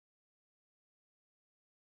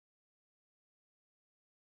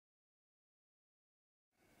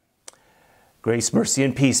Grace, mercy,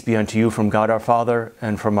 and peace be unto you from God our Father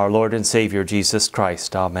and from our Lord and Savior Jesus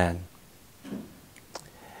Christ. Amen.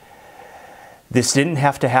 This didn't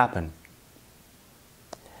have to happen.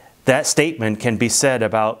 That statement can be said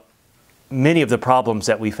about many of the problems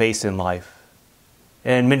that we face in life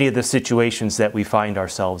and many of the situations that we find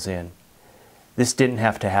ourselves in. This didn't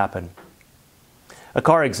have to happen. A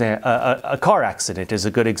car accident is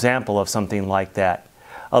a good example of something like that.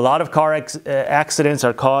 A lot of car accidents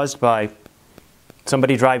are caused by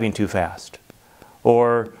somebody driving too fast,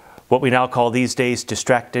 or what we now call these days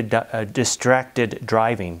distracted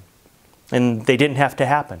driving. And they didn't have to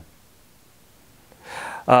happen.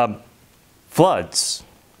 Floods,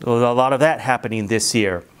 a lot of that happening this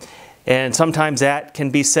year. And sometimes that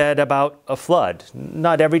can be said about a flood.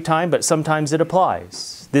 Not every time, but sometimes it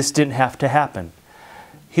applies. This didn't have to happen.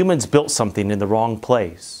 Humans built something in the wrong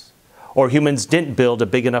place. Or humans didn't build a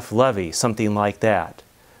big enough levee, something like that.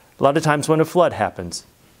 A lot of times when a flood happens,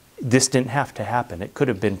 this didn't have to happen. It could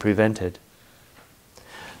have been prevented.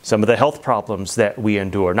 Some of the health problems that we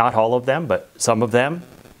endure, not all of them, but some of them,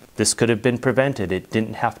 this could have been prevented. It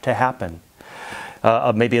didn't have to happen.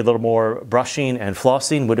 Maybe a little more brushing and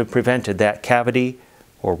flossing would have prevented that cavity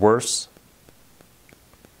or worse.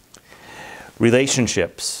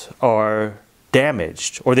 Relationships are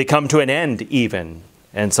damaged, or they come to an end even.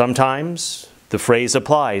 And sometimes the phrase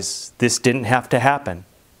applies, this didn't have to happen.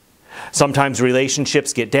 Sometimes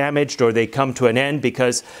relationships get damaged or they come to an end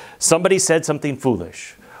because somebody said something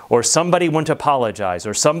foolish, or somebody wouldn't apologize,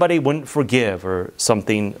 or somebody wouldn't forgive, or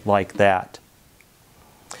something like that.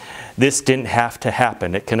 This didn't have to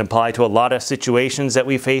happen. It can apply to a lot of situations that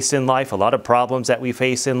we face in life, a lot of problems that we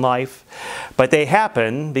face in life. But they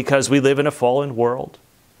happen because we live in a fallen world,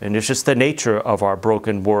 and it's just the nature of our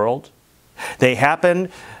broken world. They happen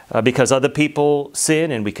because other people sin,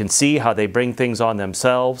 and we can see how they bring things on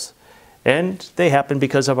themselves. And they happen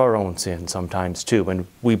because of our own sin sometimes too, when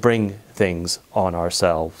we bring things on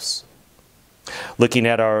ourselves. Looking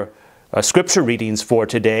at our scripture readings for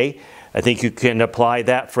today, I think you can apply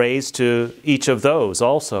that phrase to each of those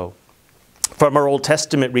also. From our Old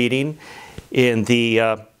Testament reading in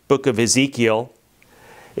the book of Ezekiel,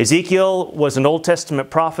 Ezekiel was an Old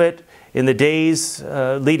Testament prophet in the days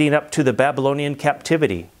leading up to the Babylonian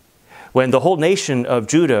captivity, when the whole nation of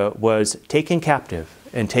Judah was taken captive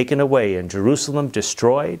and taken away, and Jerusalem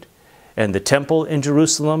destroyed, and the temple in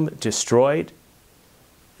Jerusalem destroyed.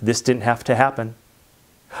 This didn't have to happen.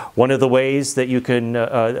 One of the ways that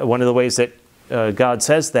God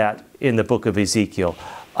says that in the book of Ezekiel,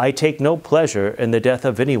 I take no pleasure in the death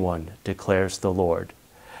of anyone, declares the Lord.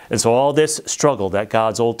 And so all this struggle that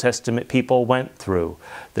God's Old Testament people went through,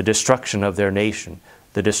 the destruction of their nation,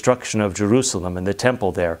 the destruction of Jerusalem and the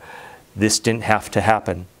temple there, this didn't have to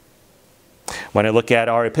happen. When I look at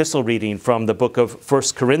our epistle reading from the book of 1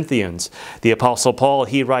 Corinthians, the Apostle Paul,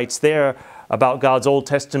 he writes there about God's Old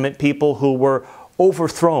Testament people who were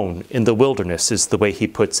overthrown in the wilderness, is the way he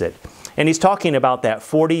puts it. And he's talking about that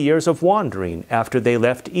 40 years of wandering after they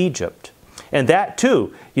left Egypt. And that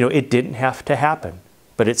too, it didn't have to happen,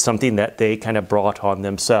 but it's something that they kind of brought on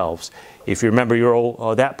themselves. If you remember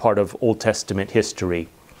that part of Old Testament history,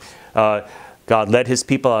 God led his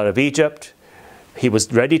people out of Egypt. He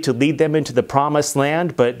was ready to lead them into the promised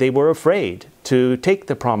land, but they were afraid to take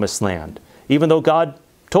the promised land, even though God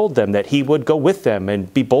told them that he would go with them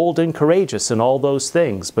and be bold and courageous and all those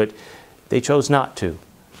things. But they chose not to.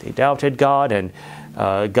 They doubted God, and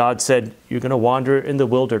God said, you're going to wander in the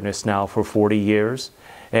wilderness now for 40 years,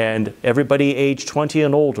 and everybody aged 20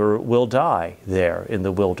 and older will die there in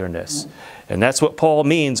the wilderness. And that's what Paul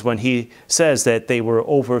means when he says that they were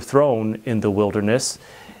overthrown in the wilderness.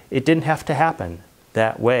 It didn't have to happen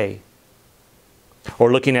that way.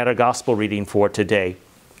 Or looking at our gospel reading for today,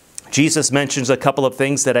 Jesus mentions a couple of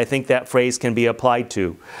things that I think that phrase can be applied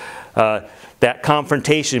to. That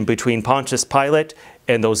confrontation between Pontius Pilate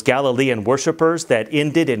and those Galilean worshipers that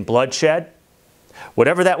ended in bloodshed.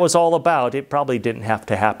 Whatever that was all about, it probably didn't have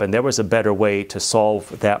to happen. There was a better way to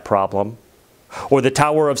solve that problem. Or the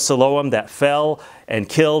Tower of Siloam that fell and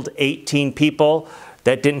killed 18 people.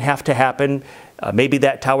 That didn't have to happen. Maybe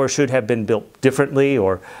that tower should have been built differently,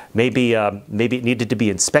 or maybe it needed to be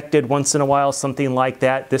inspected once in a while, something like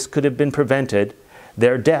that. This could have been prevented.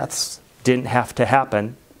 Their deaths didn't have to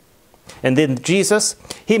happen. And then Jesus,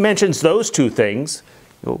 he mentions those two things.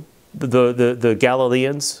 The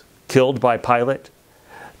Galileans killed by Pilate,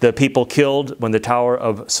 the people killed when the Tower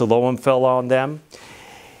of Siloam fell on them.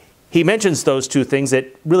 He mentions those two things that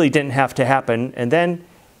really didn't have to happen, and then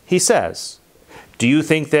he says, do you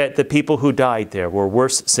think that the people who died there were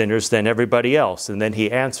worse sinners than everybody else? And then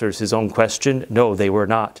he answers his own question, no, they were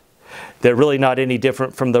not. They're really not any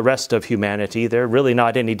different from the rest of humanity. They're really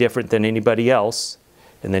not any different than anybody else.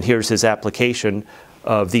 And then here's his application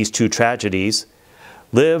of these two tragedies.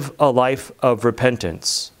 Live a life of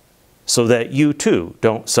repentance so that you too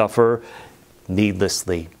don't suffer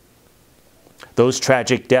needlessly. Those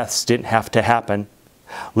tragic deaths didn't have to happen.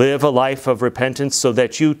 Live a life of repentance so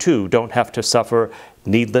that you too don't have to suffer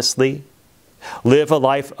needlessly. Live a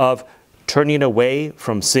life of turning away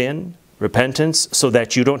from sin, repentance, so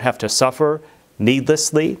that you don't have to suffer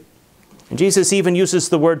needlessly. And Jesus even uses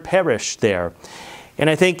the word perish there. And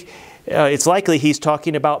I think it's likely he's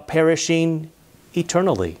talking about perishing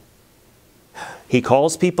eternally. He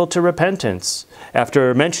calls people to repentance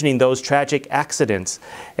after mentioning those tragic accidents.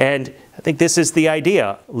 And I think this is the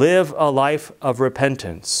idea. Live a life of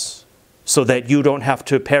repentance so that you don't have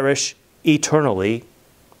to perish eternally,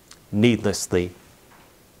 needlessly.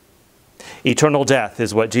 Eternal death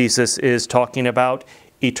is what Jesus is talking about.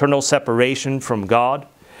 Eternal separation from God.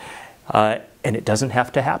 And it doesn't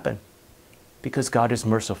have to happen because God is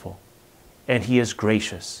merciful and He is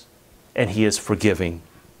gracious and He is forgiving.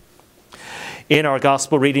 In our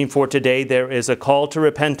gospel reading for today, there is a call to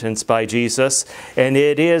repentance by Jesus, and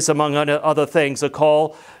it is, among other things, a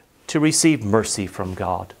call to receive mercy from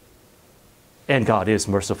God. And God is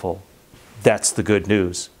merciful. That's the good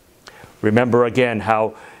news. Remember again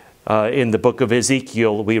how in the book of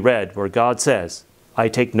Ezekiel we read where God says, I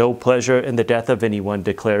take no pleasure in the death of anyone,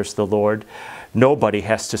 declares the Lord. Nobody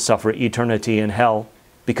has to suffer eternity in hell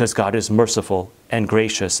because God is merciful and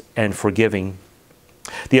gracious and forgiving.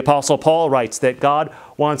 The Apostle Paul writes that God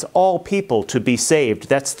wants all people to be saved.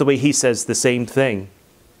 That's the way he says the same thing.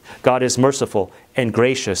 God is merciful and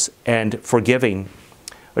gracious and forgiving.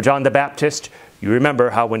 John the Baptist, you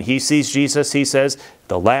remember how when he sees Jesus, he says,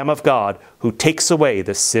 the Lamb of God who takes away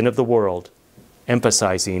the sin of the world,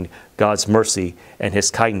 emphasizing God's mercy and His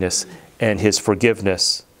kindness and His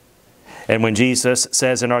forgiveness. And when Jesus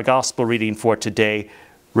says in our gospel reading for today,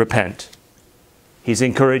 repent, He's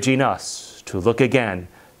encouraging us to look again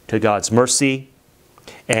to God's mercy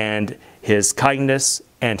and His kindness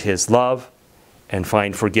and His love and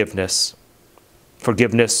find forgiveness.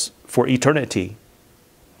 Forgiveness for eternity.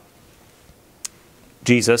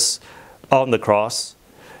 Jesus on the cross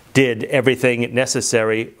did everything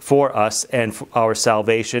necessary for us and for our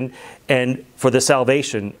salvation and for the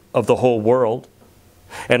salvation of the whole world.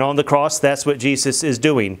 And on the cross, that's what Jesus is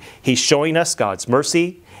doing. He's showing us God's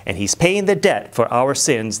mercy, and He's paying the debt for our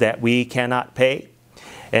sins that we cannot pay.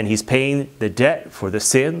 And He's paying the debt for the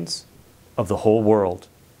sins of the whole world.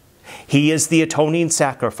 He is the atoning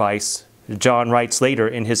sacrifice, John writes later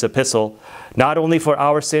in his epistle, not only for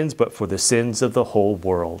our sins, but for the sins of the whole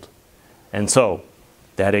world. And so,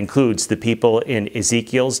 that includes the people in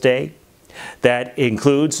Ezekiel's day. That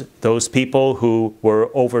includes those people who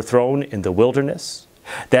were overthrown in the wilderness.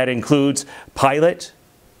 That includes Pilate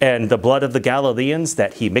and the blood of the Galileans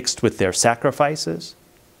that he mixed with their sacrifices.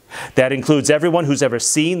 That includes everyone who's ever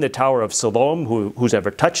seen the Tower of Siloam, who's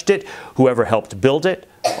ever touched it, whoever helped build it.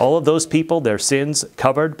 All of those people, their sins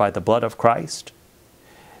covered by the blood of Christ.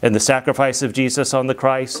 And the sacrifice of Jesus on the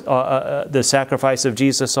cross,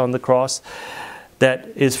 that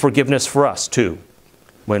is forgiveness for us too,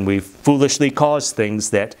 when we foolishly caused things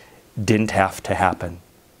that didn't have to happen.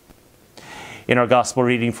 In our gospel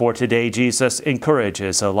reading for today, Jesus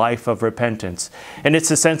encourages a life of repentance. And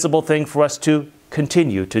it's a sensible thing for us to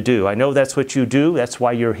continue to do. I know that's what you do. That's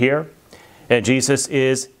why you're here. And Jesus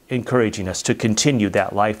is encouraging us to continue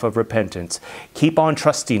that life of repentance. Keep on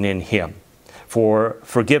trusting in Him for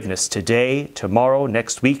forgiveness today, tomorrow,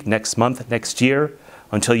 next week, next month, next year,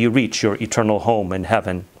 until you reach your eternal home in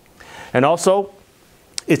heaven. And also,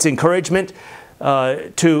 it's encouragement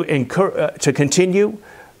to continue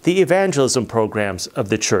the evangelism programs of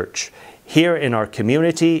the church here in our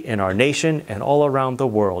community, in our nation, and all around the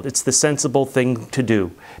world. It's the sensible thing to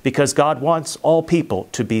do because God wants all people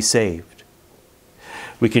to be saved.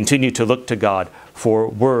 We continue to look to God for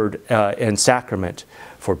word and sacrament,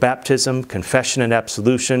 for baptism, confession and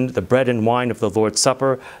absolution, the bread and wine of the Lord's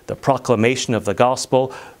Supper, the proclamation of the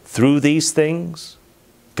gospel. Through these things,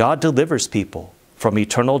 God delivers people from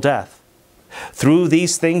eternal death. Through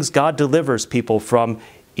these things, God delivers people from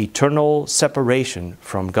eternal separation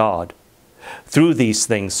from God. Through these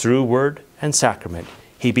things, through word and sacrament,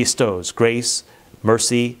 He bestows grace,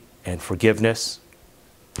 mercy, and forgiveness.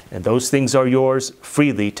 And those things are yours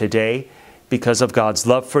freely today because of God's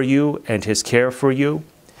love for you and His care for you.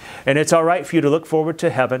 And it's all right for you to look forward to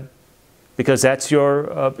heaven because that's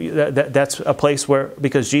that's a place where,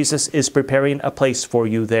 because Jesus is preparing a place for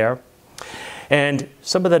you there. And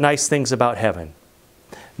some of the nice things about heaven.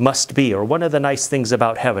 must be, or one of the nice things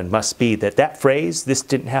about heaven must be, that that phrase, "this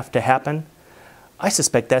didn't have to happen," I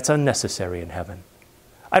suspect that's unnecessary in heaven.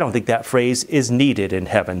 I don't think that phrase is needed in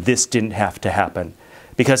heaven, "this didn't have to happen."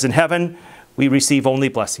 Because in heaven, we receive only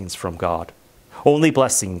blessings from God. Only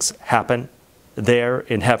blessings happen there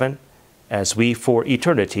in heaven as we, for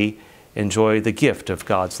eternity, enjoy the gift of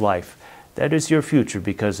God's life. That is your future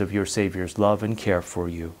because of your Savior's love and care for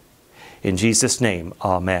you. In Jesus' name,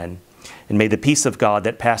 amen. And may the peace of God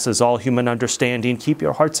that passes all human understanding keep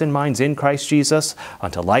your hearts and minds in Christ Jesus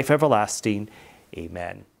unto life everlasting.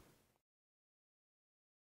 Amen.